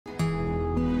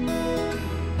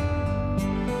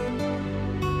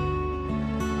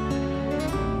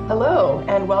Hello,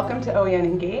 and welcome to OEN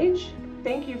Engage.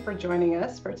 Thank you for joining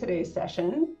us for today's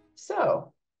session.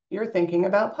 So, you're thinking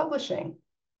about publishing.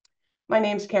 My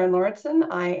name's Karen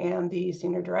Lauritsen. I am the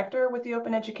Senior Director with the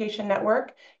Open Education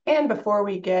Network. And before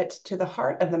we get to the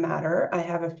heart of the matter, I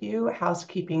have a few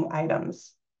housekeeping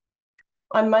items.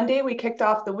 On Monday, we kicked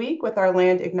off the week with our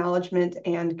land acknowledgement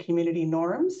and community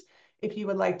norms. If you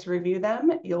would like to review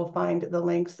them, you'll find the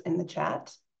links in the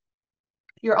chat.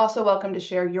 You're also welcome to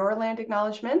share your land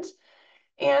acknowledgement.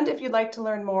 And if you'd like to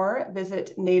learn more,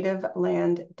 visit Native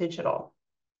Land Digital.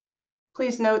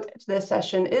 Please note this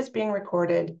session is being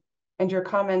recorded and your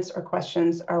comments or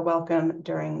questions are welcome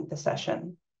during the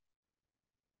session.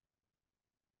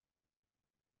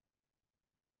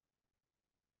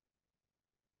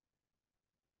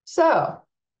 So,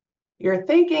 you're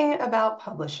thinking about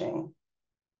publishing.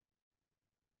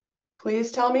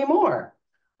 Please tell me more.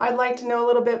 I'd like to know a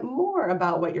little bit more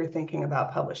about what you're thinking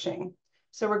about publishing.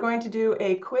 So we're going to do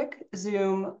a quick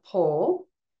Zoom poll,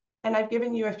 and I've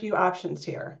given you a few options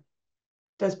here.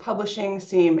 Does publishing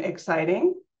seem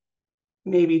exciting?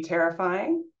 Maybe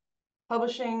terrifying?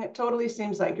 Publishing totally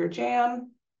seems like your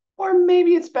jam, or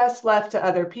maybe it's best left to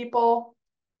other people,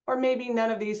 or maybe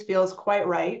none of these feels quite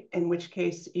right, in which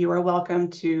case you are welcome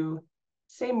to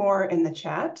say more in the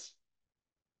chat.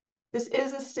 This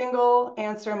is a single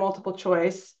answer multiple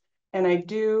choice, and I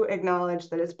do acknowledge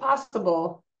that it's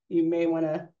possible you may want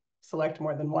to select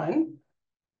more than one,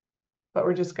 but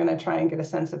we're just going to try and get a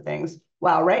sense of things.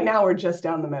 Wow, right now we're just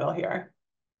down the middle here.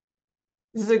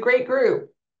 This is a great group.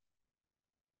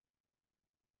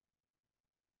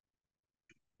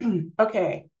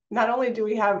 Okay, not only do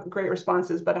we have great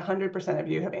responses, but 100% of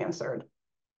you have answered.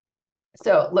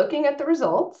 So looking at the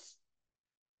results,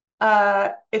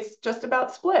 it's just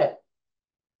about split.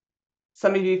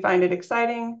 Some of you find it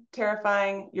exciting,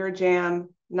 terrifying, your jam,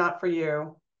 not for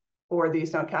you, or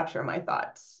these don't capture my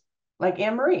thoughts. Like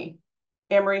Anne-Marie.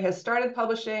 Anne-Marie has started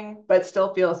publishing, but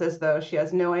still feels as though she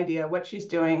has no idea what she's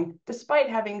doing, despite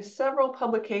having several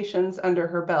publications under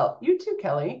her belt. You too,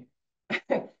 Kelly.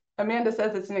 Amanda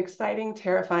says it's an exciting,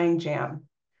 terrifying jam.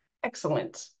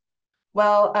 Excellent.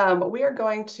 Well, we are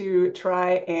going to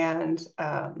try and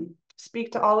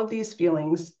speak to all of these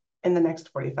feelings in the next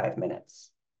 45 minutes.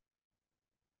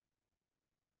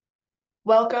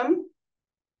 Welcome.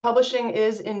 Publishing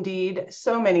is indeed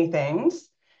so many things.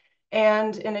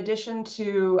 And in addition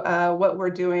to what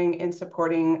we're doing in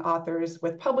supporting authors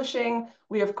with publishing,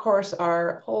 we of course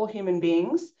are whole human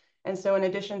beings. And so in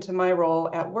addition to my role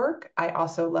at work, I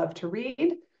also love to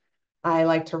read. I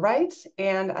like to write,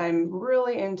 and I'm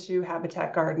really into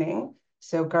habitat gardening,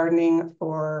 so gardening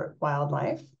for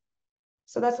wildlife.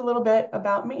 So that's a little bit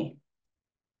about me.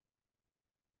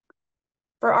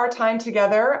 For our time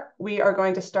together, we are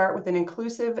going to start with an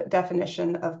inclusive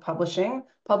definition of publishing.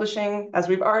 Publishing, as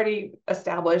we've already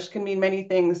established, can mean many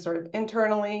things sort of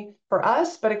internally for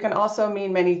us, but it can also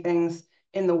mean many things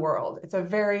in the world. It's a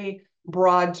very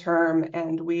broad term,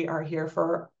 and we are here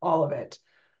for all of it.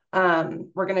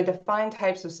 We're going to define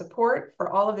types of support for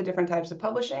all of the different types of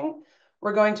publishing.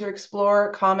 We're going to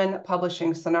explore common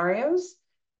publishing scenarios,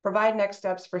 provide next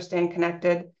steps for staying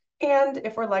connected, and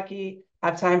if we're lucky,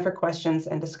 have time for questions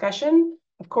and discussion.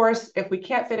 Of course, if we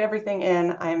can't fit everything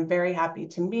in, I'm very happy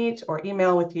to meet or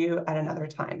email with you at another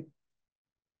time.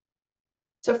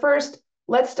 So first,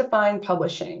 let's define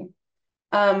publishing.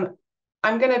 I'm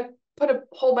going to put a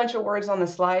whole bunch of words on the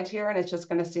slide here, and it's just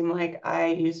going to seem like I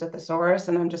used a thesaurus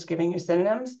and I'm just giving you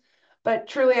synonyms. But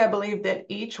truly, I believe that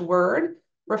each word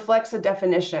reflects a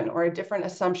definition or a different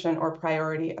assumption or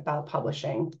priority about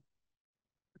publishing.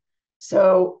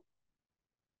 So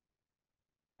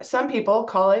some people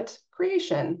call it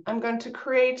creation. I'm going to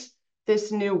create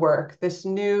this new work, this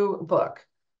new book.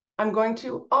 I'm going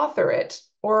to author it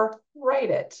or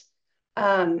write it.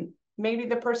 Maybe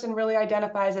the person really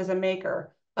identifies as a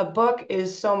maker. A book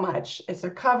is so much. It's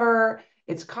a cover,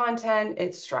 it's content,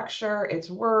 it's structure, it's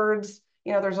words.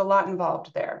 You know, there's a lot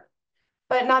involved there.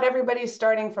 But not everybody's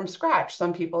starting from scratch.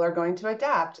 Some people are going to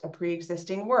adapt a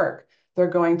pre-existing work. They're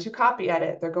going to copy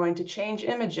edit. They're going to change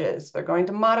images. They're going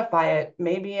to modify it,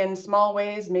 maybe in small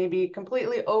ways, maybe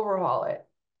completely overhaul it.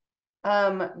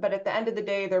 But at the end of the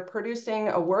day, they're producing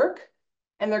a work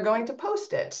and they're going to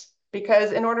post it,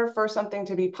 because in order for something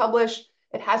to be published,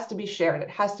 it has to be shared. It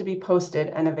has to be posted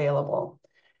and available.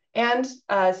 And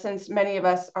since many of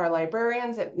us are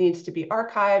librarians, it needs to be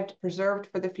archived, preserved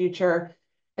for the future.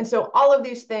 And so all of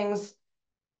these things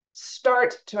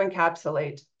start to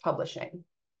encapsulate publishing.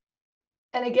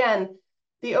 And again,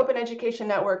 the Open Education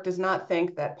Network does not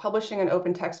think that publishing an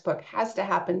open textbook has to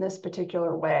happen this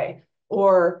particular way,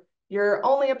 or You're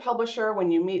only a publisher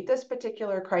when you meet this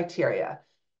particular criteria.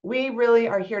 We really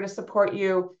are here to support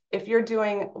you if you're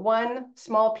doing one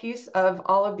small piece of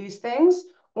all of these things,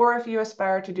 or if you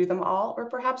aspire to do them all, or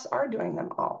perhaps are doing them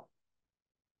all.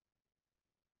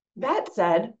 That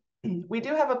said, we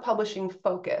do have a publishing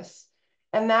focus,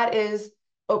 and that is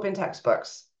open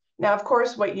textbooks. Now, of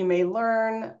course, what you may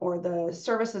learn or the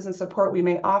services and support we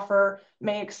may offer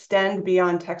may extend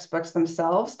beyond textbooks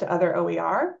themselves to other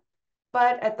OER.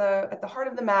 But at the heart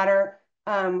of the matter,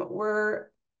 we're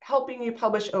helping you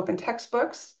publish open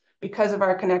textbooks because of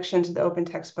our connection to the Open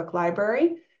Textbook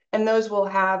Library, and those will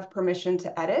have permission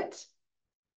to edit,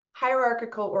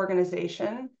 hierarchical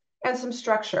organization, and some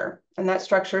structure, and that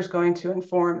structure is going to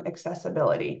inform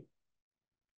accessibility.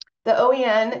 The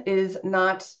OEN is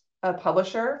not a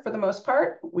publisher for the most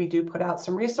part. We do put out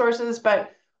some resources, but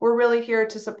we're really here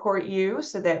to support you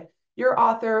so that your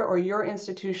author or your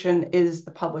institution is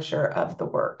the publisher of the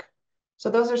work.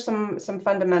 So those are some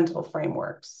fundamental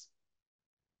frameworks.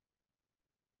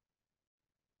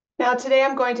 Now, today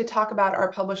I'm going to talk about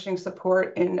our publishing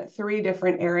support in 3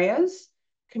 different areas: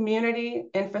 community,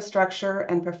 infrastructure,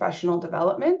 and professional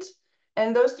development.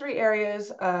 And those 3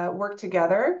 areas work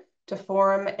together to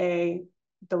form a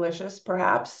delicious,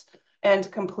 perhaps,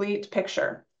 and complete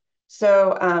picture.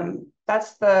 So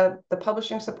that's the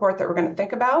publishing support that we're going to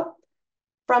think about.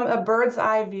 From a bird's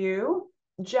eye view,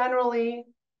 generally,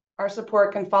 our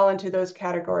support can fall into those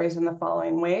categories in the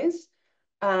following ways.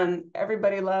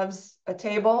 Everybody loves a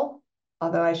table,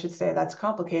 although I should say that's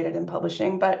complicated in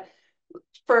publishing, but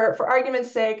for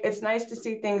argument's sake, it's nice to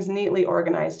see things neatly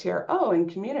organized here. Oh, in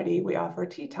community, we offer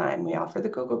tea time, we offer the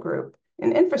Google group.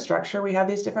 In infrastructure, we have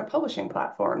these different publishing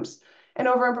platforms. And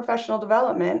over in professional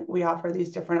development, we offer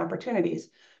these different opportunities.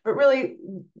 But really,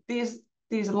 these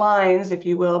lines, if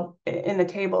you will, in the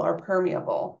table are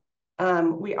permeable.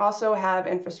 We also have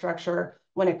infrastructure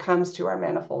when it comes to our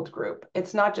manifold group.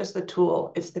 It's not just the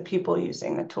tool, it's the people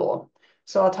using the tool.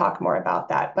 So I'll talk more about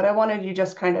that. But I wanted you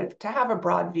just kind of to have a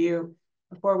broad view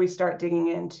before we start digging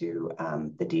into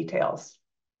the details.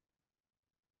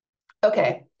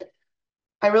 Okay,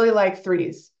 I really like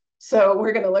 3s. So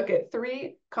we're going to look at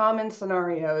 3 common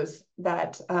scenarios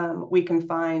that we can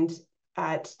find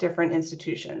at different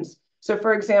institutions. So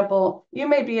for example, you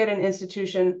may be at an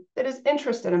institution that is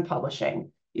interested in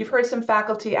publishing. You've heard some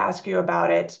faculty ask you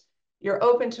about it. You're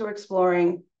open to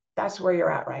exploring. That's where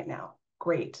you're at right now.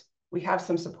 Great. We have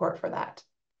some support for that.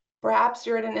 Perhaps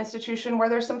you're at an institution where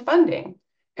there's some funding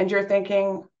and you're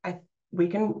thinking, we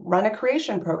can run a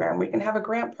creation program. We can have a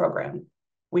grant program.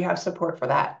 We have support for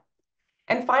that.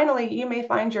 And finally, you may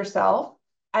find yourself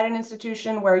at an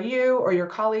institution where you or your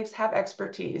colleagues have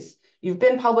expertise. You've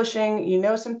been publishing, you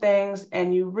know some things,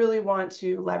 and you really want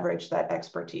to leverage that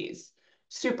expertise.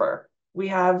 Super. We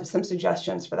have some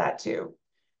suggestions for that too.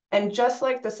 And just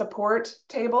like the support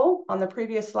table on the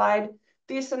previous slide,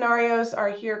 these scenarios are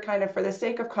here kind of for the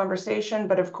sake of conversation,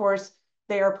 but of course,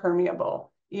 they are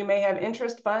permeable. You may have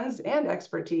interest funds and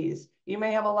expertise. You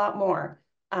may have a lot more,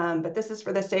 but this is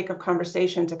for the sake of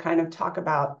conversation to kind of talk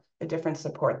about the different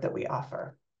support that we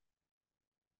offer.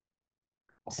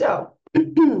 So,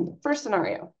 first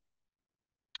scenario,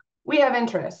 we have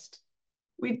interest.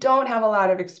 We don't have a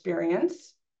lot of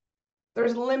experience.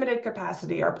 There's limited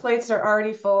capacity. Our plates are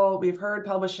already full. We've heard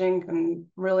publishing can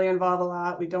really involve a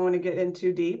lot. We don't want to get in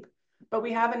too deep, but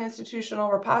we have an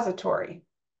institutional repository.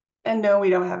 And no, we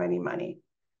don't have any money.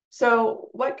 So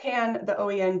what can the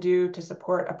OEN do to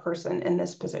support a person in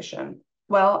this position?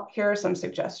 Well, here are some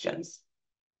suggestions.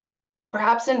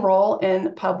 Perhaps enroll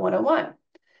in Pub 101.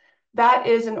 That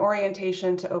is an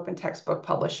orientation to open textbook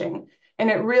publishing, and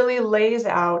it really lays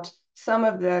out some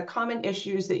of the common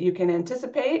issues that you can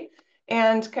anticipate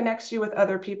and connects you with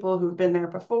other people who've been there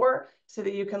before so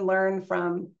that you can learn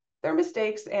from their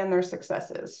mistakes and their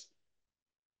successes.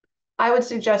 I would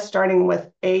suggest starting with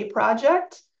a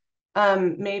project.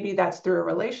 Maybe that's through a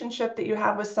relationship that you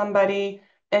have with somebody,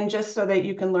 and just so that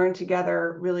you can learn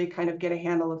together, really kind of get a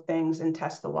handle of things and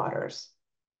test the waters.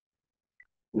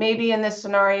 Maybe in this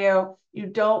scenario, you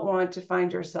don't want to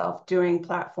find yourself doing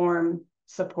platform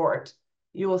support.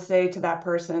 You will say to that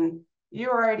person,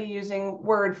 you're already using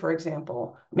Word, for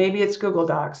example. Maybe it's Google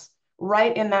Docs.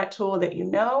 Write in that tool that you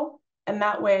know, and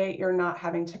that way you're not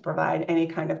having to provide any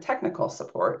kind of technical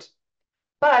support.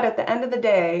 But at the end of the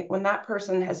day, when that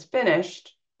person has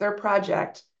finished their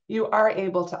project, you are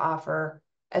able to offer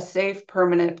a safe,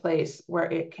 permanent place where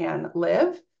it can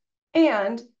live.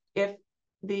 And if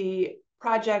the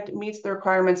project meets the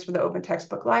requirements for the Open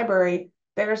Textbook Library,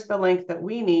 there's the link that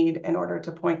we need in order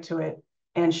to point to it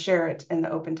and share it in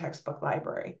the Open Textbook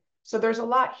Library. So there's a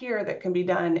lot here that can be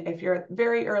done if you're at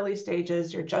very early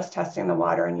stages, you're just testing the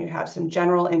water and you have some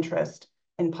general interest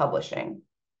in publishing.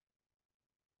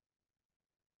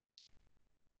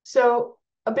 So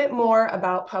a bit more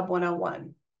about Pub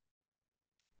 101.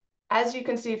 As you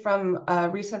can see from a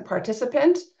recent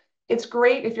participant, it's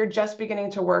great if you're just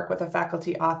beginning to work with a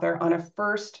faculty author on a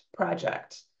first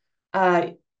project.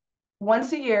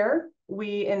 Once a year,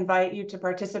 we invite you to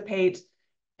participate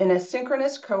in a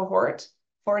synchronous cohort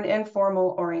for an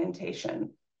informal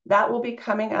orientation. That will be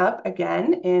coming up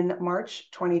again in March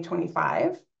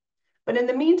 2025. But in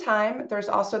the meantime, there's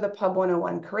also the Pub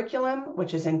 101 curriculum,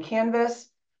 which is in Canvas.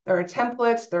 There are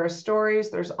templates, there are stories,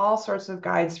 there's all sorts of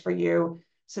guides for you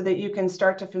so that you can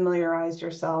start to familiarize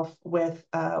yourself with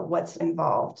what's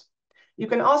involved. You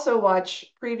can also watch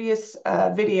previous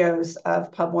videos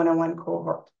of Pub 101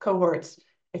 cohorts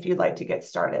if you'd like to get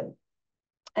started.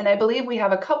 And I believe we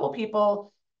have a couple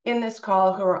people in this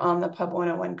call who are on the Pub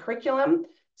 101 curriculum.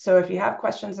 So if you have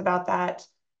questions about that,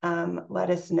 let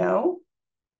us know.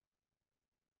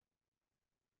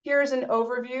 Here's an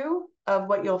overview of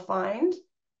what you'll find.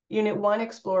 Unit 1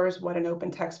 explores what an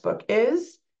open textbook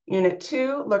is. Unit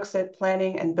 2 looks at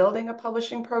planning and building a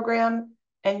publishing program.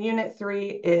 And Unit 3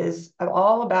 is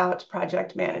all about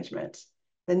project management,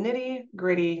 the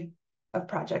nitty-gritty of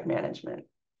project management.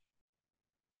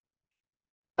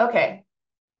 Okay,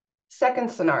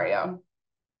 second scenario.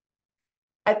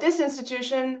 At this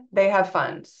institution, they have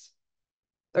funds.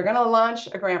 They're going to launch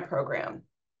a grant program.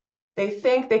 They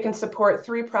think they can support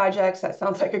 3 projects. That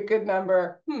sounds like a good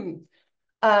number.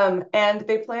 And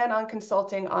they plan on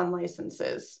consulting on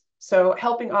licenses. So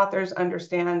helping authors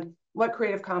understand what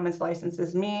Creative Commons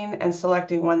licenses mean and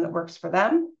selecting one that works for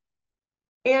them.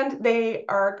 And they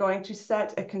are going to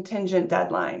set a contingent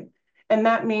deadline. And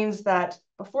that means that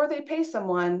before they pay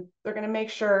someone, they're going to make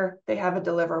sure they have a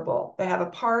deliverable. They have a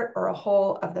part or a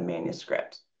whole of the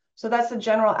manuscript. So that's the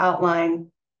general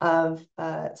outline of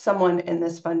someone in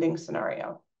this funding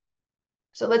scenario.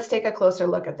 So let's take a closer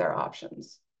look at their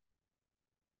options.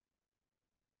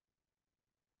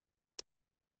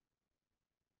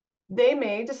 They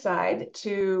may decide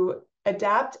to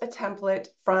adapt a template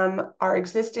from our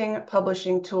existing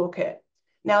publishing toolkit.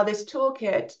 Now, this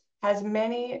toolkit has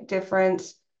many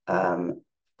different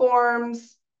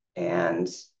forms and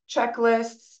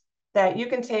checklists that you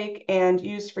can take and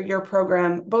use for your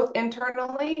program, both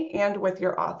internally and with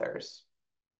your authors.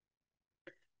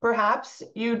 Perhaps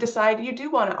you decide you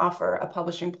do want to offer a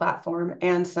publishing platform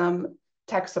and some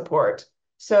tech support.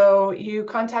 So you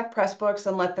contact Pressbooks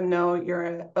and let them know you're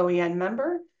an OEN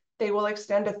member. They will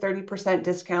extend a 30%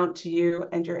 discount to you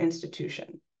and your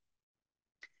institution.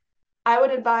 I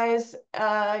would advise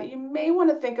you may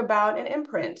want to think about an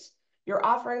imprint. You're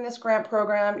offering this grant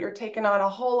program, you're taking on a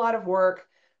whole lot of work.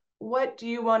 What do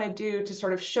you want to do to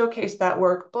sort of showcase that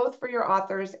work, both for your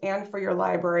authors and for your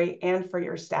library and for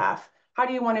your staff? How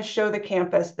do you want to show the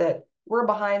campus that we're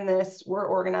behind this, we're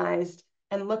organized,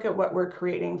 and look at what we're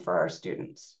creating for our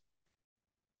students?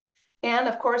 And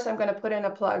of course, I'm going to put in a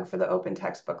plug for the Open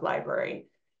Textbook Library.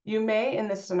 You may, in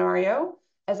this scenario,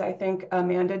 as I think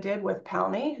Amanda did with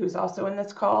Palni, who's also in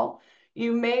this call,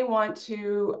 you may want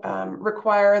to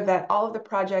require that all of the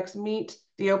projects meet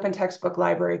the Open Textbook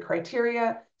Library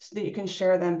criteria so that you can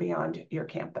share them beyond your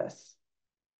campus.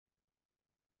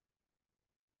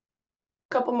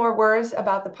 A couple more words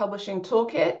about the publishing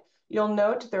toolkit. You'll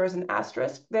note there is an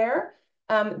asterisk there.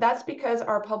 That's because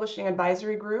our publishing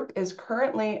advisory group is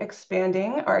currently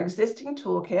expanding our existing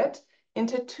toolkit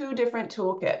into 2 different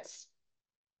toolkits.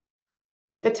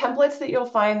 The templates that you'll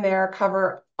find there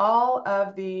cover all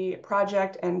of the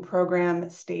project and program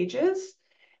stages,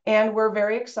 and we're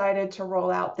very excited to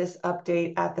roll out this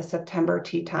update at the September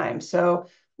tea time. So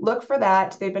look for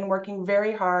that. They've been working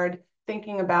very hard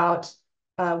thinking about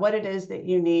what it is that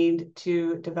you need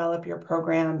to develop your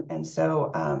program. And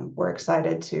so we're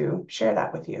excited to share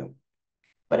that with you.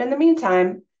 But in the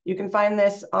meantime, you can find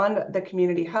this on the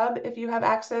Community Hub if you have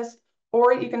access,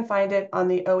 or you can find it on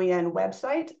the OEN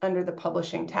website under the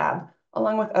Publishing tab,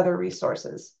 along with other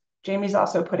resources. Jamie's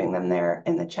also putting them there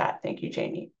in the chat. Thank you,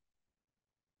 Jamie.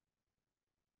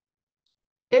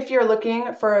 If you're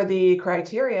looking for the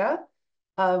criteria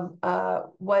of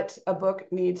what a book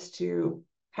needs to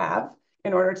have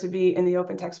in order to be in the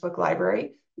Open Textbook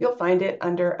Library, you'll find it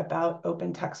under About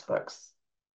Open Textbooks.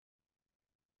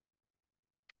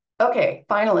 Okay,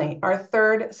 finally, our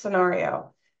third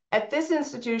scenario. At this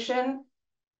institution,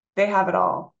 they have it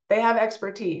all. They have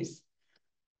expertise.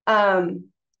 I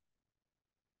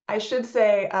should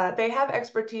say they have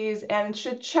expertise and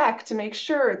should check to make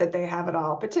sure that they have it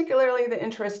all, particularly the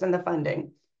interest and the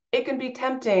funding. It can be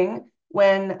tempting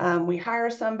when we hire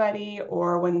somebody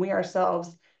or when we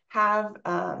ourselves have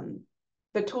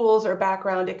the tools or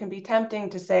background, it can be tempting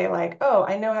to say like, oh,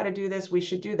 I know how to do this, we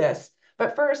should do this.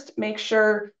 But first, make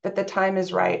sure that the time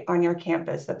is right on your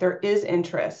campus, that there is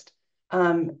interest.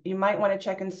 You might want to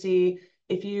check and see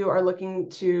if you are looking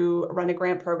to run a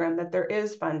grant program, that there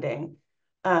is funding.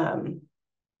 And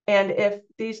if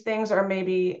these things are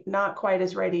maybe not quite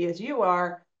as ready as you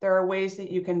are, there are ways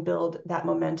that you can build that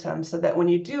momentum so that when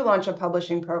you do launch a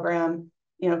publishing program,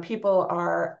 people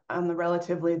are on the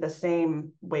relatively the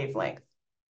same wavelength.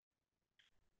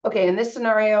 Okay, in this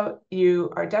scenario,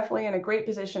 you are definitely in a great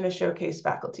position to showcase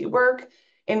faculty work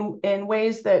in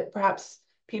ways that perhaps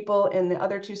people in the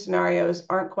other two scenarios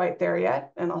aren't quite there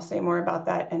yet, and I'll say more about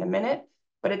that in a minute,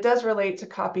 but it does relate to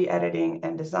copy editing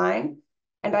and design.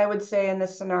 And I would say in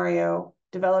this scenario,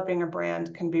 developing a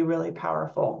brand can be really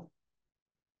powerful.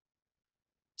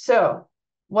 So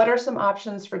what are some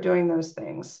options for doing those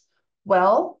things?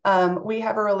 Well, we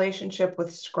have a relationship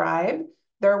with Scribe.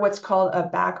 They're what's called a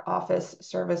back office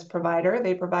service provider.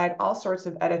 They provide all sorts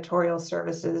of editorial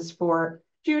services for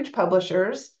huge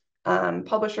publishers,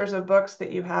 publishers of books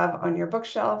that you have on your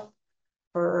bookshelf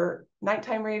for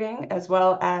nighttime reading, as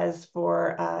well as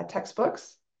for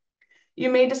textbooks.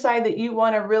 You may decide that you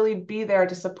want to really be there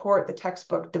to support the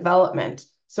textbook development.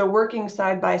 So working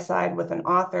side by side with an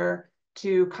author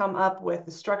to come up with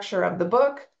the structure of the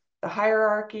book, the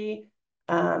hierarchy,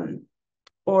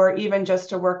 or even just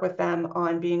to work with them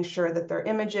on being sure that their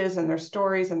images and their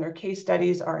stories and their case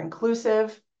studies are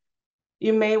inclusive.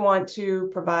 You may want to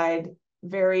provide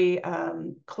very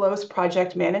close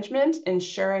project management,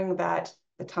 ensuring that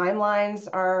the timelines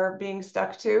are being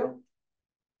stuck to.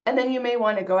 And then you may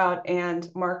want to go out and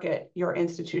market your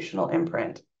institutional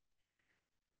imprint.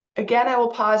 Again, I will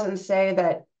pause and say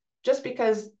that just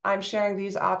because I'm sharing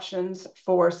these options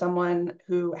for someone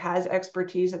who has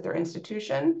expertise at their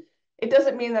institution, it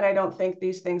doesn't mean that I don't think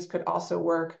these things could also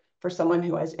work for someone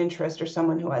who has interest or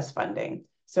someone who has funding.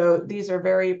 So these are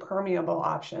very permeable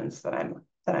options that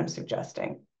I'm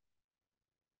suggesting.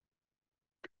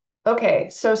 Okay,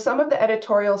 so some of the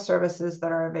editorial services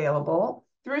that are available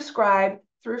through Scribe,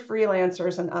 through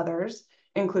freelancers and others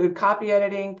include copy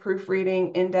editing,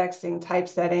 proofreading, indexing,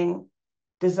 typesetting,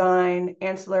 design,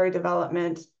 ancillary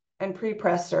development, and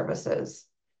pre-press services.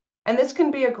 And this can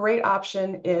be a great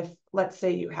option if, let's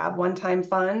say, you have one-time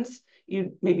funds,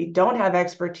 you maybe don't have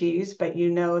expertise, but you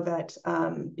know that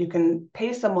you can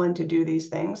pay someone to do these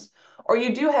things, or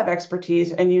you do have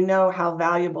expertise and you know how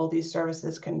valuable these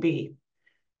services can be.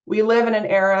 We live in an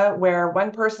era where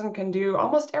one person can do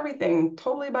almost everything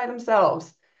totally by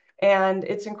themselves. And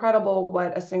it's incredible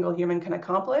what a single human can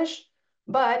accomplish.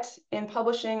 But in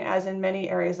publishing, as in many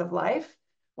areas of life,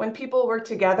 when people work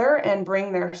together and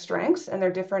bring their strengths and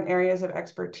their different areas of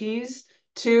expertise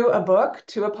to a book,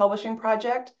 to a publishing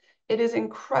project, it is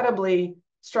incredibly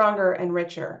stronger and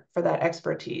richer for that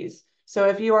expertise. So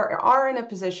if you are in a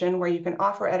position where you can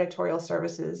offer editorial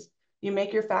services, you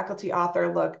make your faculty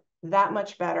author look that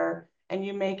much better, and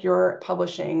you make your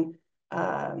publishing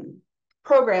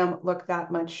program look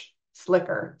that much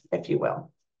slicker, if you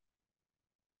will.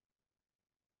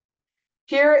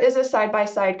 Here is a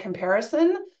side-by-side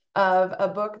comparison of a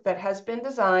book that has been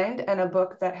designed and a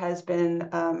book that has been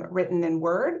written in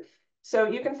Word. So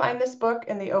you can find this book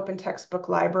in the Open Textbook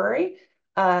Library.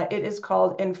 It is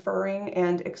called Inferring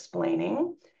and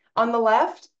Explaining. On the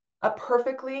left, a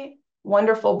perfectly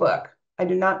wonderful book. I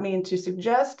do not mean to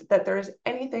suggest that there is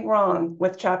anything wrong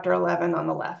with chapter 11 on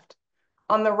the left.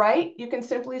 On the right, you can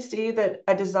simply see that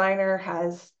a designer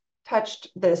has touched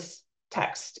this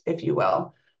text, if you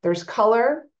will. There's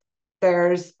color,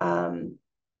 there's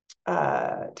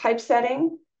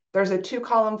typesetting, there's a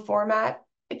 2-column format.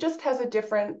 It just has a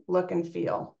different look and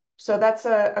feel. So that's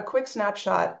a quick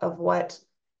snapshot of what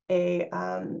a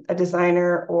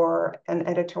designer or an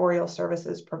editorial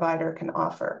services provider can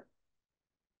offer.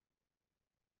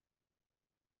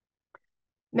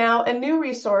 Now, a new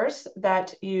resource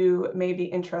that you may be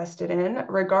interested in,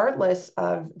 regardless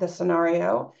of the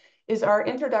scenario, is our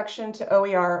Introduction to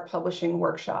OER Publishing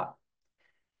Workshop.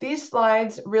 These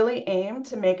slides really aim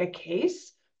to make a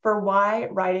case for why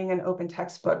writing an open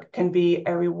textbook can be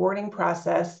a rewarding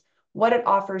process, what it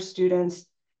offers students,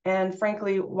 and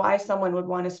frankly, why someone would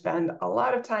want to spend a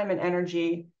lot of time and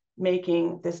energy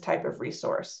making this type of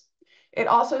resource. It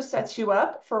also sets you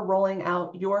up for rolling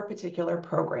out your particular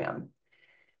program.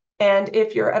 And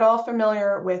if you're at all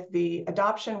familiar with the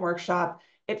adoption workshop,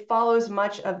 it follows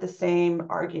much of the same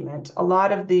argument. A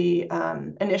lot of the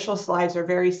initial slides are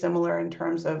very similar in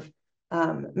terms of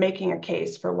making a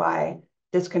case for why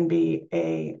this can be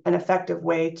an effective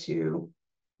way to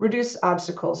reduce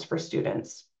obstacles for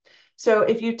students. So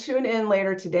if you tune in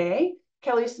later today,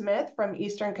 Kelly Smith from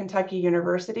Eastern Kentucky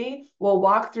University will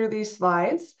walk through these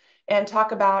slides and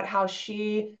talk about how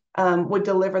she would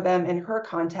deliver them in her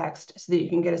context so that you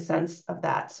can get a sense of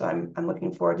that. So I'm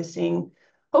looking forward to seeing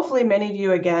hopefully many of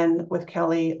you again with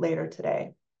Kelly later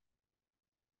today.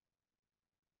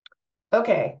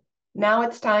 Okay, now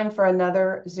it's time for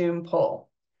another Zoom poll.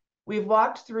 We've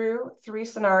walked through 3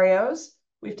 scenarios.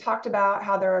 We've talked about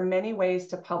how there are many ways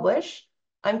to publish.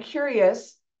 I'm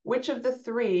curious which of the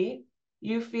 3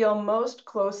 you feel most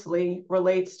closely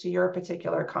relates to your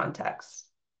particular context.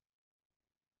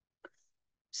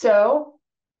 So,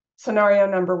 scenario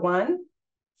number 1,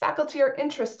 faculty are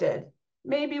interested.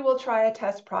 Maybe we'll try a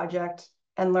test project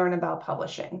and learn about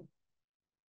publishing.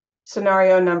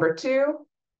 Scenario number 2,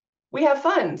 we have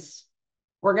funds.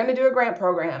 We're going to do a grant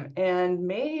program and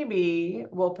maybe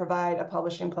we'll provide a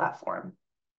publishing platform.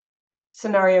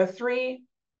 Scenario 3,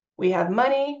 we have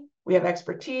money, we have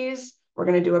expertise, we're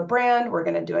going to do a brand, we're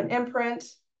going to do an imprint.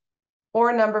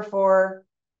 Or number 4,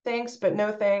 thanks, but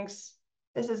no thanks.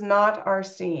 This is not our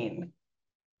scene.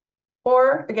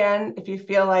 Or again, if you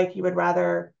feel like you would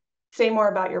rather say more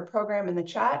about your program in the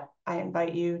chat, I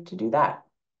invite you to do that.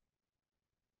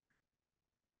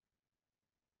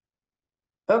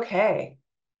 Okay.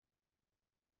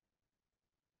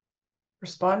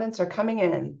 Respondents are coming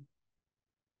in.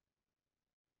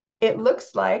 It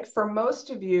looks like for most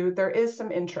of you, there is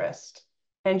some interest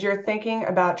and you're thinking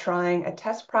about trying a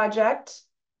test project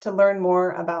to learn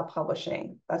more about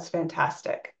publishing. That's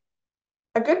fantastic.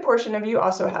 A good portion of you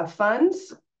also have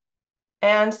funds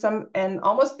and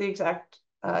almost the exact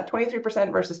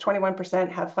 23% versus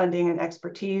 21% have funding and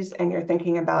expertise, and you're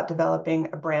thinking about developing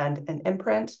a brand and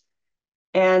imprint.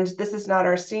 And this is not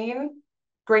our scene.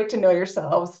 Great to know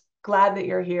yourselves. Glad that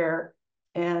you're here.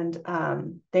 And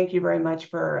thank you very much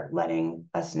for letting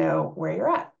us know where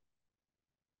you're at.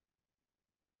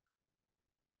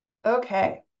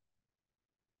 Okay.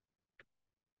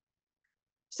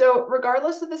 So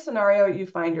regardless of the scenario you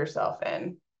find yourself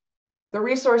in, the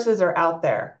resources are out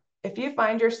there. If you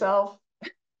find yourself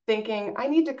thinking, I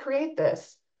need to create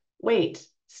this, wait,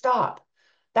 stop.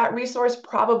 That resource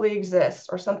probably exists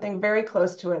or something very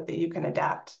close to it that you can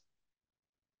adapt.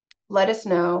 Let us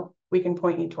know. We can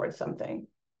point you towards something.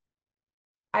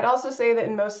 I'd also say that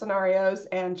in most scenarios,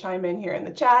 and chime in here in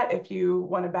the chat if you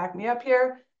want to back me up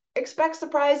here, expect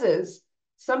surprises.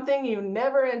 Something you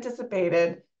never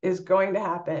anticipated is going to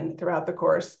happen throughout the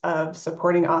course of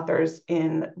supporting authors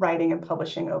in writing and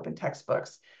publishing open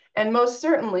textbooks. And most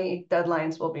certainly,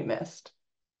 deadlines will be missed.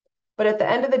 But at the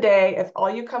end of the day, if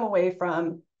all you come away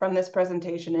from this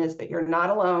presentation is that you're not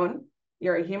alone,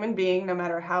 you're a human being, no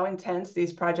matter how intense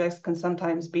these projects can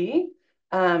sometimes be,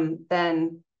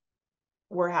 then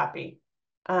we're happy.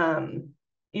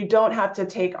 You don't have to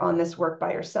take on this work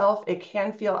by yourself. It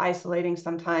can feel isolating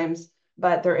sometimes,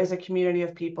 but there is a community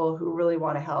of people who really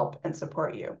want to help and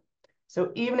support you.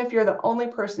 So even if you're the only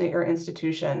person at your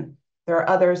institution, there are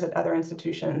others at other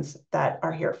institutions that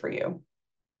are here for you.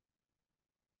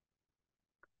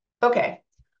 Okay,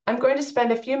 I'm going to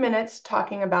spend a few minutes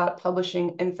talking about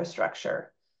publishing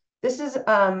infrastructure. This is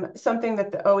something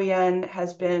that the OEN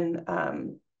has been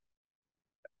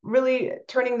really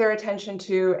turning their attention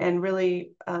to and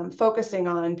really focusing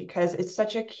on, because it's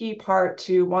such a key part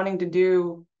to wanting to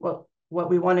do what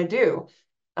we want to do.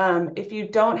 If you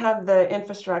don't have the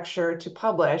infrastructure to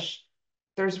publish,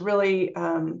 there's really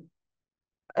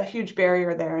a huge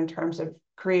barrier there in terms of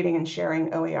creating and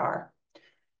sharing OER.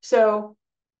 So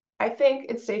I think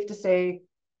it's safe to say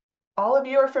all of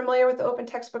you are familiar with the Open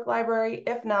Textbook Library.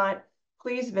 If not,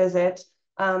 please visit.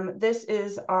 This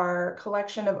is our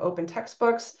collection of open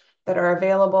textbooks that are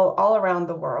available all around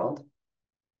the world.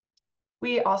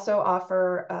 We also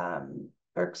offer,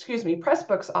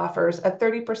 Pressbooks offers a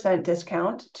 30%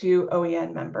 discount to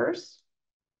OEN members.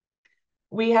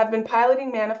 We have been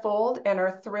piloting Manifold and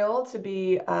are thrilled to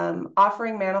be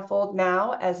offering Manifold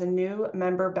now as a new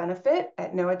member benefit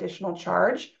at no additional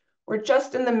charge. We're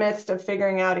just in the midst of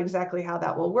figuring out exactly how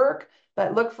that will work,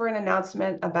 but look for an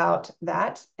announcement about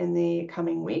that in the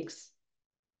coming weeks.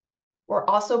 We're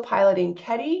also piloting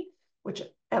Kedi, which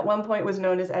at one point was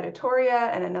known as Editoria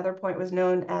and another point was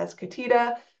known as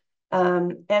Katita.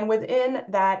 And within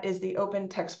that is the Open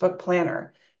Textbook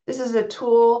Planner. This is a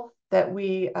tool that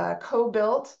we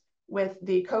co-built with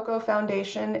the COCO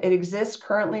Foundation. It exists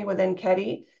currently within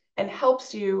Kedi and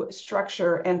helps you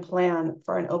structure and plan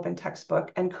for an open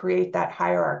textbook and create that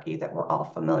hierarchy that we're all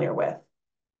familiar with.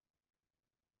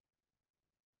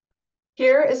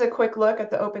 Here is a quick look at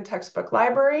the Open Textbook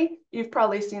Library. You've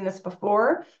probably seen this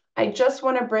before. I just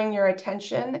want to bring your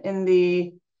attention in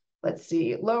the, let's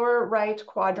see, lower right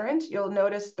quadrant. You'll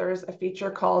notice there's a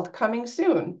feature called Coming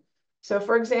Soon. So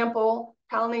for example,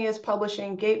 Palni is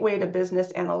publishing Gateway to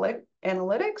Business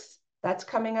Analytics. That's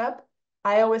coming up.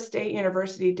 Iowa State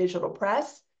University Digital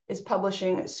Press is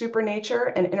publishing Supernature,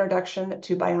 an Introduction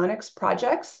to Bionics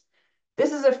projects.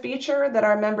 This is a feature that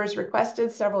our members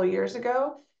requested several years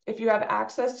ago. If you have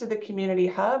access to the Community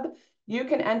Hub, you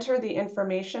can enter the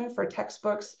information for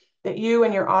textbooks that you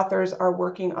and your authors are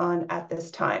working on at this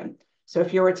time. So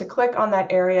if you were to click on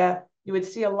that area, you would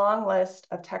see a long list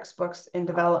of textbooks in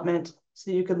development so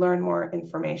you could learn more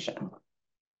information.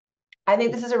 I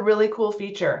think this is a really cool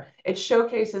feature. It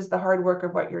showcases the hard work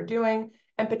of what you're doing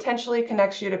and potentially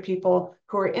connects you to people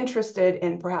who are interested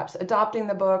in perhaps adopting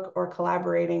the book or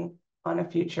collaborating on a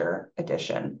future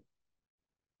edition.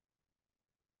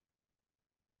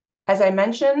 As I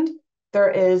mentioned,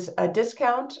 there is a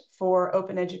discount for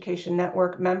Open Education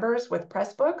Network members with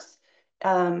Pressbooks.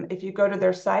 If you go to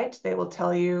their site, they will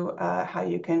tell you how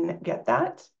you can get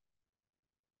that.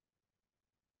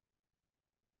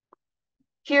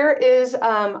 Here is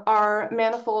our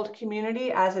Manifold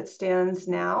community as it stands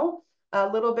now. A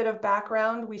little bit of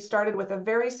background. We started with a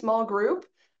very small group.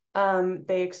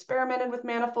 They experimented with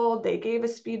Manifold. They gave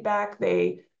us feedback.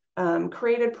 They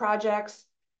created projects.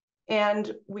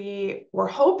 And we were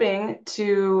hoping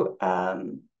to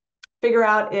figure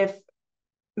out if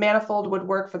Manifold would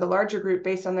work for the larger group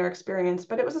based on their experience,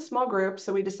 but it was a small group.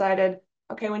 So we decided,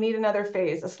 okay, we need another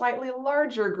phase, a slightly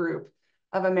larger group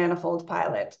of a Manifold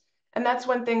pilot. And that's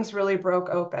when things really broke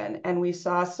open and we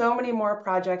saw so many more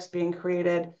projects being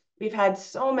created. We've had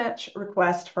so much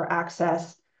request for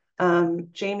access.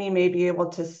 Jamie may be able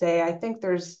to say, I think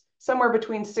there's somewhere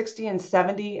between 60 and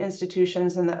 70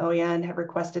 institutions in the OEN have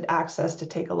requested access to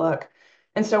take a look.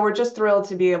 And so we're just thrilled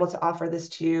to be able to offer this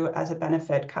to you as a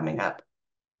benefit coming up.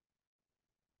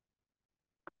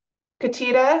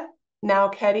 Katita, now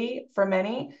Keti for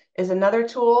many, is another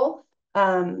tool.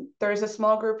 There's a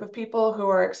small group of people who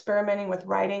are experimenting with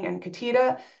writing and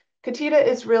Katita. Katita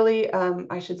is really,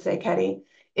 I should say Keti,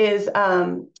 is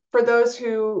for those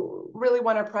who really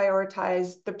want to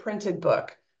prioritize the printed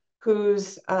book,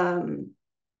 whose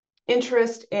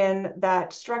interest in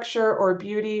that structure or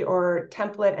beauty or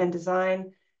template and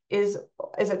design is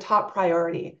a top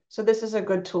priority. So this is a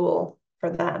good tool for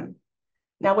them.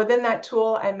 Now, within that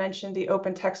tool, I mentioned the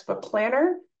Open Textbook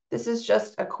Planner. This is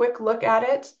just a quick look at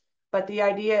it, but the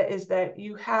idea is that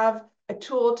you have a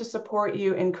tool to support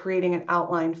you in creating an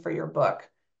outline for your book,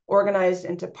 organized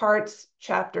into parts,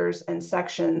 chapters, and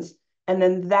sections, and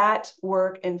then that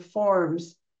work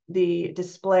informs the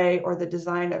display or the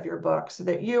design of your book so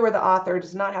that you or the author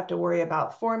does not have to worry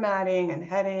about formatting and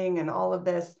heading and all of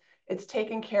this. It's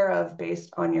taken care of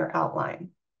based on your outline.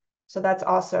 So that's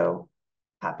also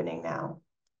happening now.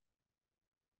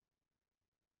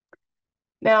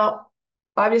 Now,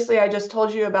 obviously, I just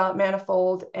told you about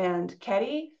Manifold and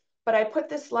Keti, but I put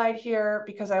this slide here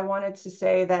because I wanted to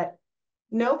say that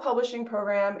no publishing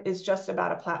program is just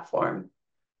about a platform.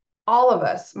 All of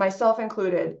us, myself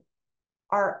included,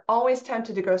 are always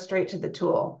tempted to go straight to the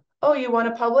tool. Oh, you want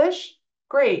to publish?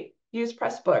 Great, use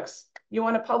Pressbooks. You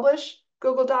want to publish?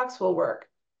 Google Docs will work.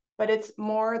 But it's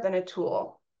more than a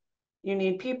tool. You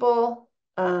need people,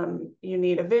 you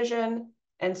need a vision.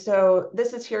 And so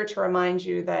this is here to remind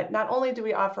you that not only do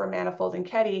we offer Manifold and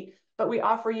Keti, but we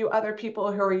offer you other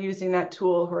people who are using that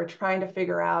tool, who are trying to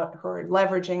figure out, who are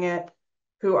leveraging it,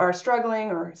 who are struggling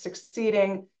or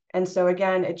succeeding. And so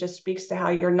again, it just speaks to how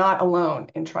you're not alone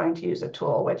in trying to use a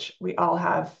tool, which we all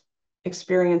have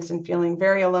experience in feeling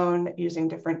very alone using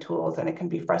different tools, and it can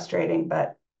be frustrating,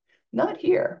 but not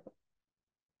here.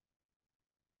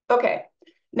 Okay,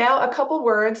 now a couple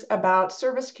words about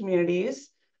service communities.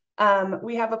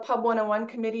 We have a Pub 101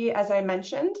 committee, as I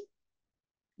mentioned.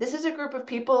 This is a group of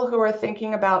people who are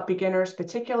thinking about beginners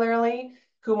particularly,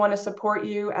 who want to support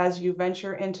you as you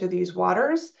venture into these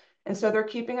waters. And so they're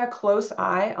keeping a close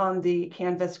eye on the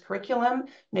Canvas curriculum,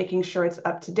 making sure it's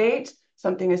up to date,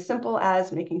 something as simple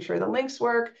as making sure the links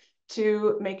work,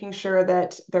 to making sure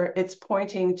that it's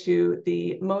pointing to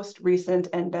the most recent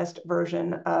and best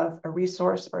version of a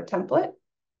resource or template.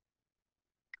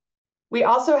 We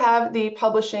also have the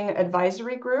Publishing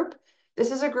Advisory Group.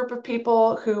 This is a group of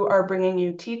people who are bringing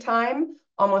you tea time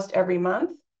almost every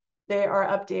month. They are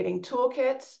updating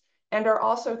toolkits and are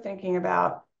also thinking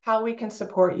about how we can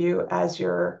support you as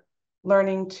you're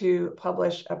learning to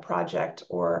publish a project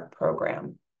or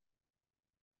program.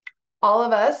 All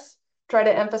of us try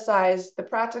to emphasize the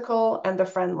practical and the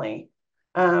friendly.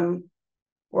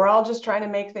 We're all just trying to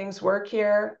make things work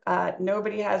here.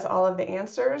 Nobody has all of the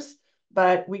answers,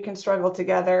 but we can struggle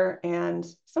together and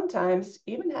sometimes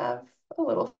even have a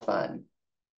little fun.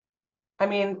 I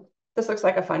mean, this looks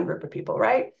like a fun group of people,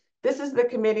 right? This is the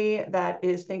committee that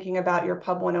is thinking about your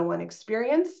Pub 101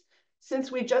 experience.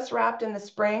 Since we just wrapped in the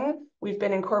spring, we've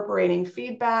been incorporating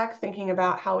feedback, thinking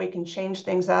about how we can change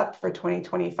things up for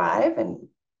 2025, and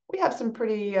we have some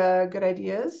pretty good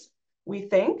ideas, we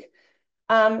think.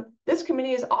 This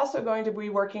committee is also going to be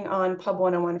working on Pub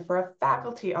 101 for a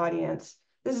faculty audience.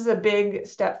 This is a big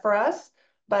step for us,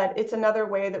 but it's another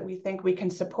way that we think we can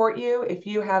support you. If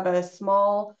you have a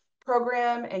small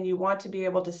program and you want to be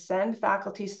able to send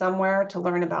faculty somewhere to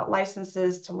learn about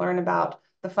licenses, to learn about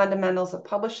the fundamentals of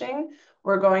publishing,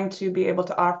 we're going to be able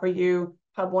to offer you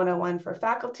Pub 101 for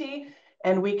faculty,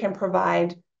 and we can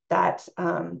provide that,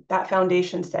 that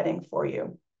foundation setting for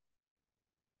you.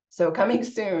 So coming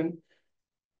soon.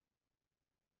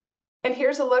 And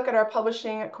here's a look at our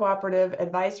Publishing Cooperative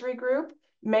Advisory Group.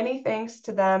 Many thanks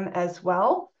to them as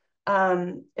well.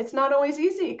 It's not always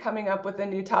easy coming up with a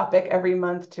new topic every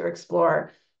month to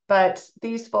explore, but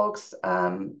these folks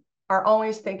are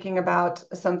always thinking about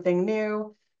something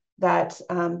new that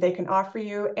they can offer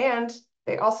you. And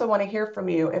they also want to hear from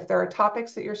you. If there are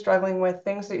topics that you're struggling with,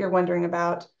 things that you're wondering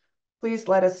about, please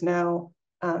let us know.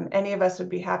 Any of us would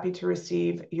be happy to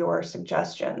receive your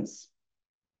suggestions.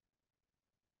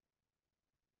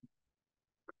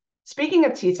 Speaking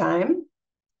of tea time,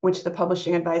 which the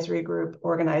Publishing Advisory Group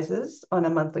organizes on a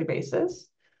monthly basis,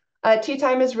 tea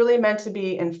time is really meant to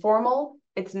be informal.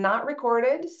 It's not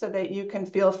recorded so that you can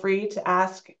feel free to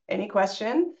ask any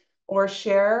question or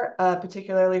share a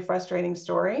particularly frustrating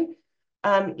story.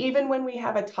 Even when we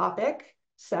have a topic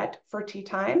set for tea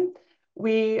time,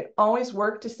 we always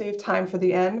work to save time for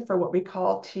the end for what we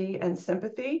call tea and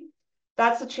sympathy.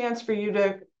 That's a chance for you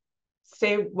to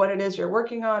say what it is you're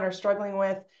working on or struggling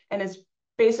with, and it's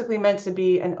basically meant to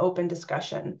be an open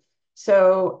discussion.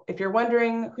 So if you're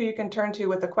wondering who you can turn to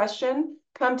with a question,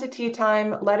 come to tea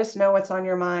time, let us know what's on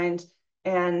your mind,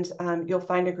 and you'll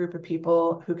find a group of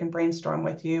people who can brainstorm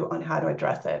with you on how to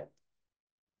address it.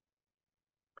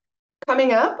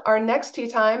 Coming up, our next tea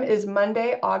time is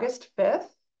Monday, August 5th.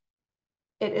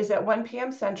 It is at 1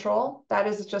 p.m. Central. That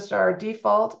is just our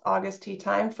default August tea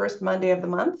time, first Monday of the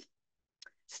month.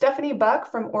 Stephanie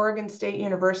Buck from Oregon State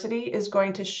University is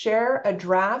going to share a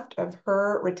draft of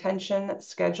her retention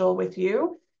schedule with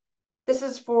you. This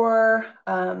is for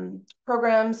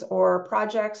programs or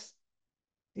projects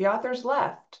the author's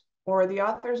left, or the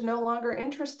author's no longer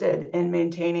interested in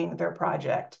maintaining their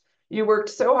project. You worked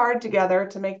so hard together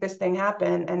to make this thing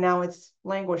happen, and now it's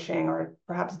languishing or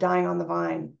perhaps dying on the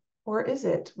vine. Or is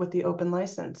it with the open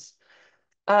license?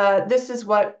 This is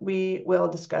what we will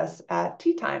discuss at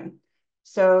tea time.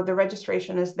 So the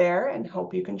registration is there and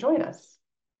hope you can join us.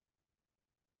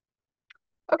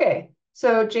 Okay,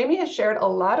 so Jamie has shared a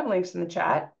lot of links in the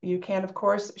chat. You can, of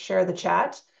course, share the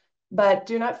chat, but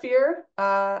do not fear.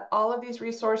 All of these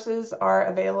resources are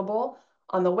available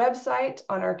on the website,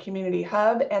 on our community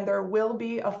hub, and there will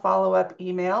be a follow-up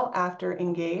email after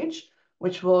Engage,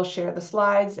 which will share the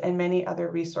slides and many other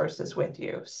resources with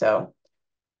you. So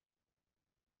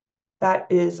that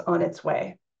is on its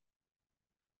way.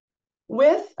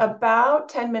 With about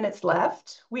 10 minutes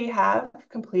left, we have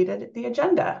completed the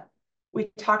agenda.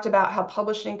 We talked about how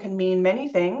publishing can mean many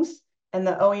things, and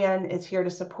the OEN is here to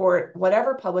support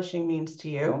whatever publishing means to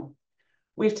you.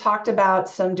 We've talked about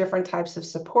some different types of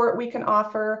support we can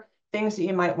offer, things that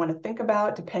you might want to think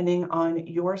about depending on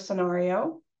your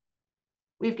scenario.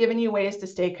 We've given you ways to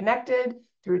stay connected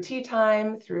through tea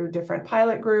time, through different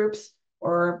pilot groups,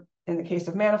 or in the case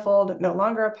of Manifold, no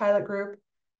longer a pilot group.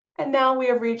 And now we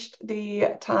have reached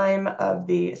the time of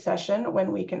the session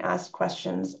when we can ask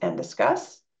questions and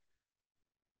discuss.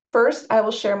 First, I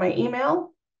will share my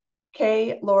email,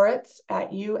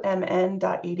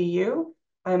 klauritz@umn.edu.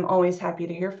 I'm always happy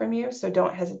to hear from you, so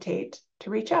don't hesitate to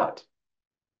reach out.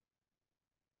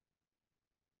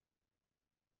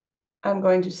 I'm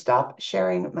going to stop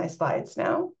sharing my slides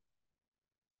now.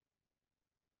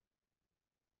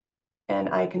 And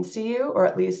I can see you, or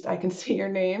at least I can see your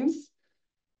names.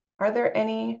 Are there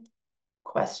any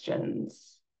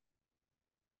questions?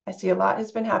 I see a lot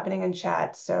has been happening in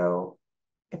chat, so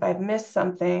if I've missed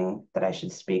something that I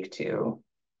should speak to,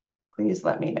 please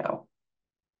let me know.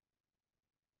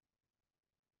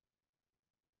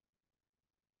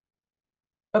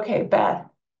 Okay, Beth,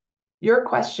 your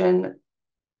question,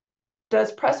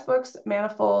 does Pressbooks,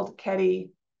 Manifold,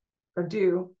 Ketty, or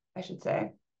do, I should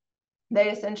say, They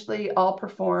essentially all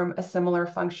perform a similar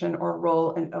function or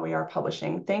role in OER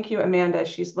publishing. Thank you, Amanda.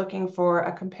 She's looking for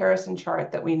a comparison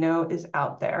chart that we know is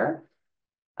out there.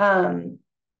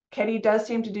 Ketty does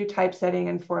seem to do typesetting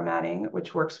and formatting,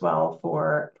 which works well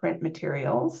for print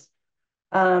materials.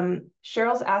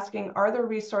 Cheryl's asking, are there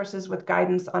resources with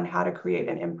guidance on how to create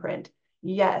an imprint?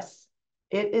 Yes,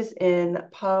 it is in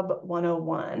Pub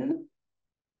 101.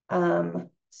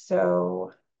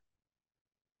 So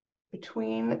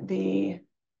between the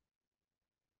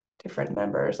different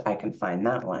members, I can find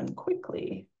that one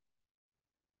quickly.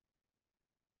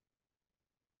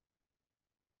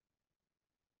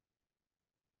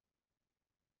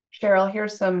 Cheryl,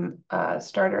 here's some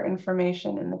starter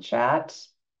information in the chat.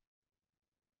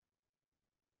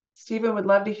 Stephen would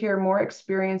love to hear more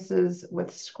experiences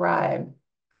with Scribe.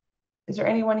 Is there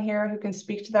anyone here who can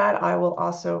speak to that? I will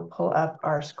also pull up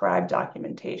our Scribe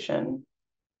documentation.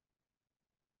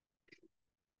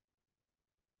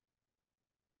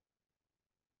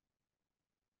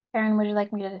 Erin, would you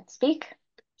like me to speak?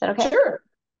 Is that okay? Sure.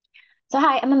 So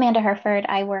hi, I'm Amanda Herford.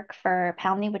 I work for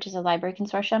Palmy, which is a library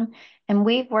consortium, and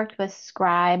we've worked with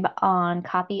Scribe on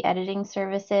copy editing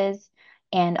services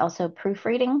and also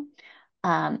proofreading.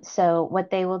 So what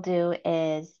they will do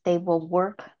is they will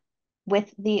work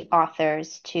with the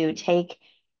authors to take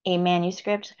a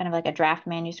manuscript, kind of like a draft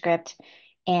manuscript,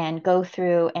 and go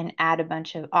through and add a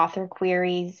bunch of author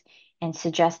queries and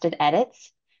suggested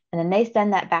edits. And then they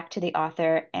send that back to the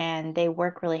author and they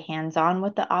work really hands-on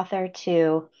with the author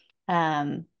to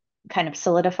kind of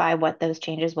solidify what those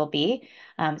changes will be.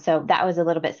 So that was a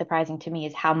little bit surprising to me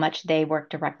is how much they work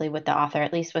directly with the author,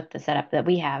 at least with the setup that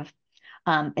we have.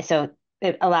 So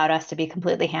it allowed us to be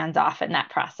completely hands off in that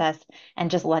process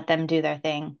and just let them do their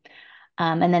thing.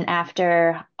 And then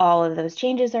after all of those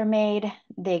changes are made,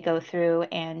 they go through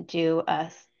and do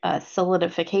a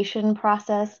solidification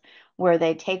process where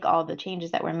they take all the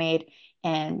changes that were made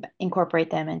and incorporate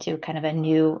them into kind of a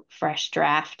new, fresh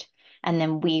draft. And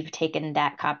then we've taken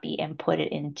that copy and put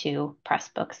it into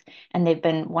Pressbooks. And they've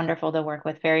been wonderful to work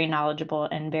with, very knowledgeable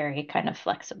and very kind of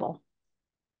flexible.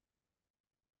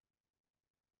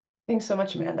 Thanks so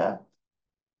much, Amanda.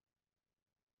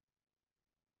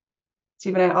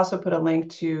 Stephen, I also put a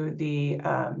link to the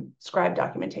Scribe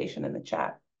documentation in the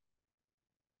chat.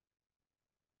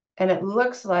 And it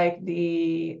looks like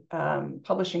the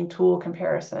publishing tool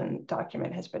comparison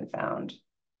document has been found.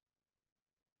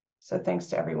 So thanks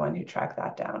to everyone who tracked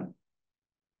that down.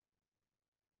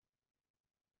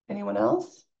 Anyone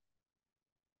else?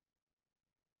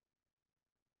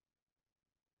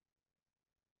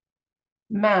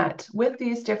 Matt, with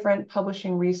these different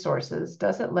publishing resources,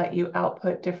 does it let you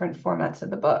output different formats of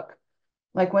the book?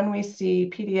 Like when we see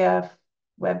PDF,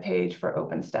 web page for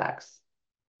OpenStax.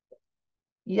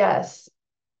 Yes.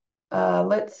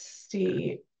 Let's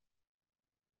see.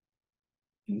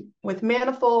 With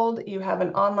Manifold, you have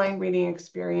an online reading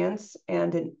experience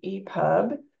and an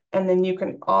EPUB, and then you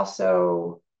can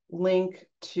also link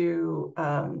to,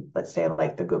 let's say,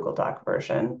 like the Google Doc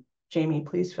version. Jamie,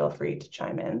 please feel free to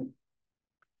chime in.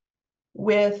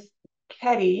 With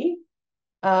Ketty,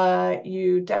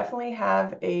 you definitely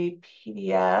have a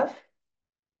PDF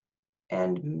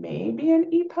and maybe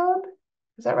an EPUB.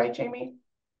 Is that right, Jamie?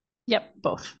 Yep,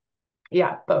 both.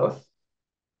 Yeah, both.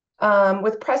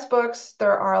 With Pressbooks,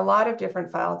 there are a lot of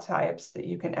different file types that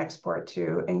you can export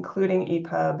to, including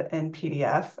EPUB and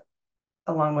PDF,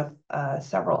 along with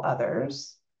several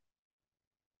others.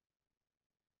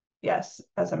 Yes,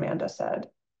 as Amanda said.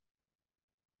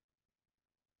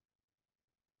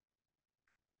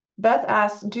 Beth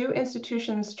asks, do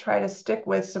institutions try to stick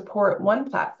with support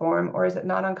one platform, or is it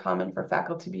not uncommon for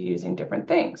faculty to be using different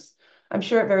things? I'm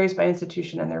sure it varies by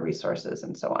institution and their resources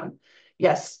and so on.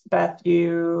 Yes, Beth,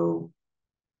 you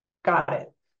got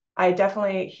it. I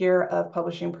definitely hear of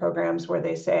publishing programs where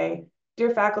they say,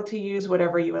 dear faculty, use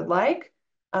whatever you would like.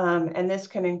 And this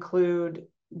can include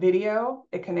video.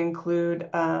 It can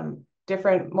include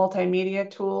different multimedia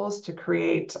tools to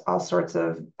create all sorts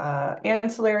of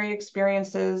ancillary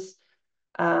experiences.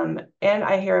 And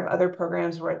I hear of other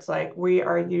programs where it's like, we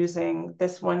are using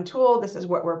this one tool. This is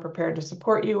what we're prepared to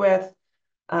support you with.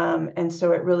 And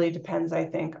so it really depends, I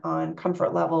think, on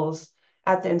comfort levels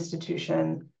at the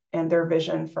institution and their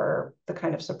vision for the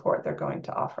kind of support they're going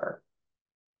to offer.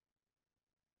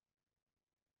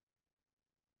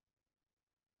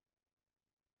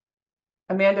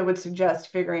 Amanda would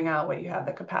suggest figuring out what you have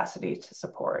the capacity to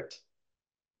support.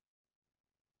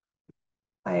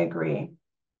 I agree.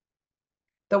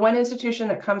 The one institution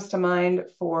that comes to mind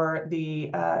for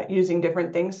the using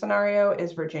different things scenario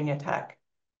is Virginia Tech.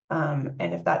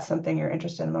 And if that's something you're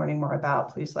interested in learning more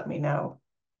about, please let me know.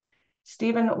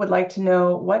 Stephen would like to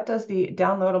know, what does the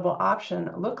downloadable option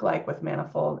look like with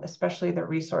Manifold, especially the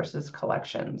resources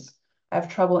collections? I have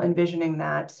trouble envisioning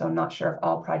that, so I'm not sure if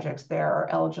all projects there are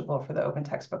eligible for the Open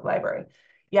Textbook Library.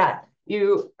 Yeah,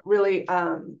 you really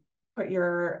put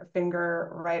your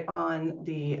finger right on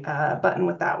the button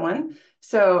with that one.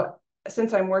 So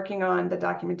since I'm working on the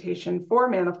documentation for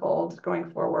Manifold going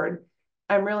forward,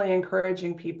 I'm really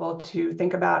encouraging people to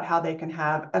think about how they can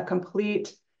have a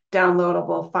complete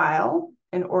downloadable file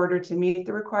in order to meet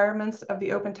the requirements of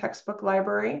the Open Textbook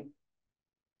Library.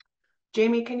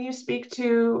 Jamie, can you speak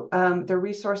to the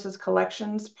resources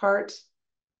collections part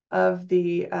of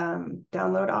the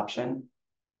download option?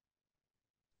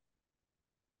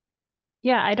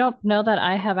 Yeah, I don't know that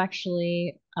I have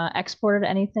actually exported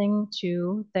anything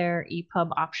to their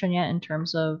EPUB option yet in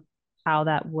terms of how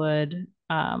that would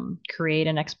create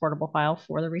an exportable file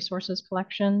for the resources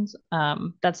collections.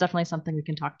 That's definitely something we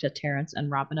can talk to Terrence and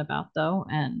Robin about, though,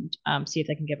 and see if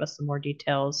they can give us some more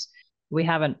details. We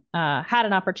haven't had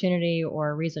an opportunity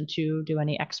or reason to do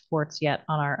any exports yet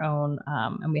on our own,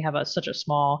 and we have such a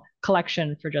small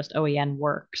collection for just OEN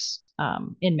works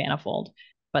in Manifold,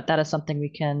 but that is something we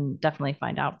can definitely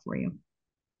find out for you.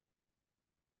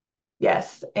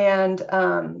 Yes, and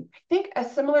I think a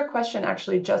similar question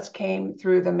actually just came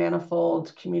through the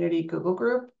Manifold Community Google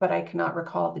group, but I cannot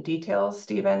recall the details,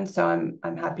 Stephen, so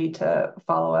I'm happy to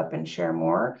follow up and share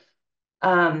more.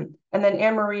 And then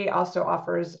Anne-Marie also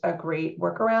offers a great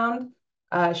workaround.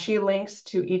 She links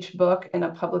to each book in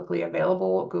a publicly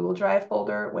available Google Drive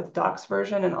folder with docs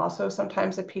version and also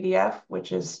sometimes a PDF,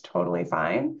 which is totally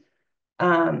fine.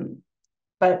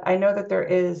 But I know that there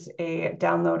is a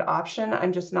download option.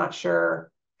 I'm just not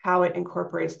sure how it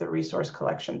incorporates the resource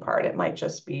collection part. It might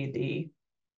just be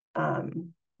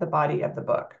the body of the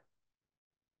book.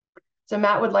 So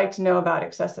Matt would like to know about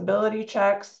accessibility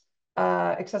checks.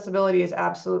 Accessibility is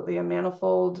absolutely a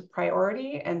Manifold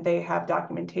priority, and they have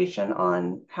documentation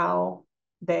on how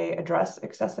they address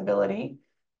accessibility.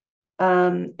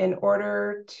 In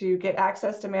order to get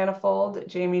access to Manifold,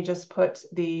 Jamie just put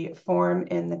the form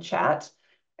in the chat.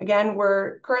 Again,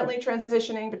 we're currently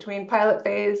transitioning between pilot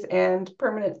phase and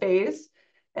permanent phase,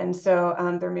 and so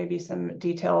there may be some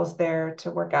details there to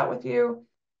work out with you.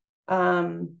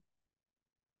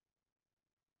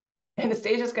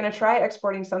 Anastasia is going to try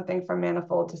exporting something from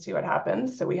Manifold to see what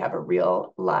happens. So we have a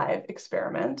real live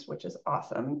experiment, which is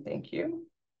awesome. Thank you.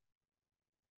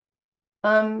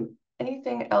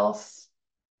 Anything else?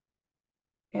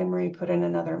 Anne-Marie put in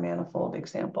another Manifold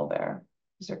example there.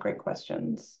 These are great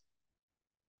questions.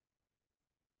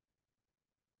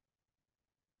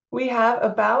 We have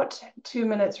about 2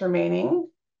 minutes remaining,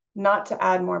 not to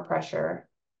add more pressure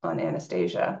on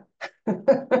Anastasia.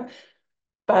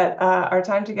 But our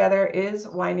time together is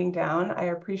winding down. I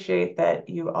appreciate that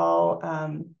you all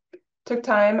took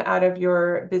time out of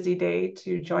your busy day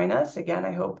to join us. Again,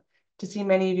 I hope to see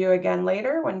many of you again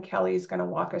later when Kelly's going to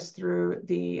walk us through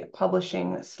the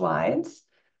publishing slides.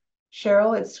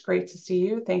 Cheryl, it's great to see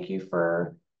you. Thank you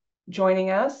for joining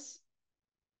us.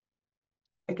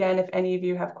 Again, if any of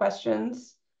you have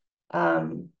questions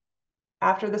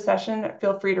after the session,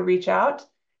 feel free to reach out.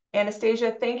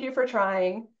 Anastasia, thank you for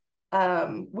trying.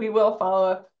 We will follow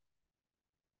up,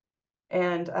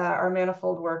 and our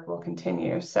Manifold work will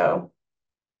continue. So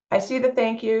I see the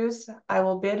thank yous. I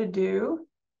will bid adieu,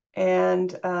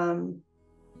 and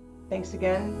thanks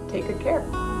again. Take good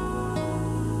care.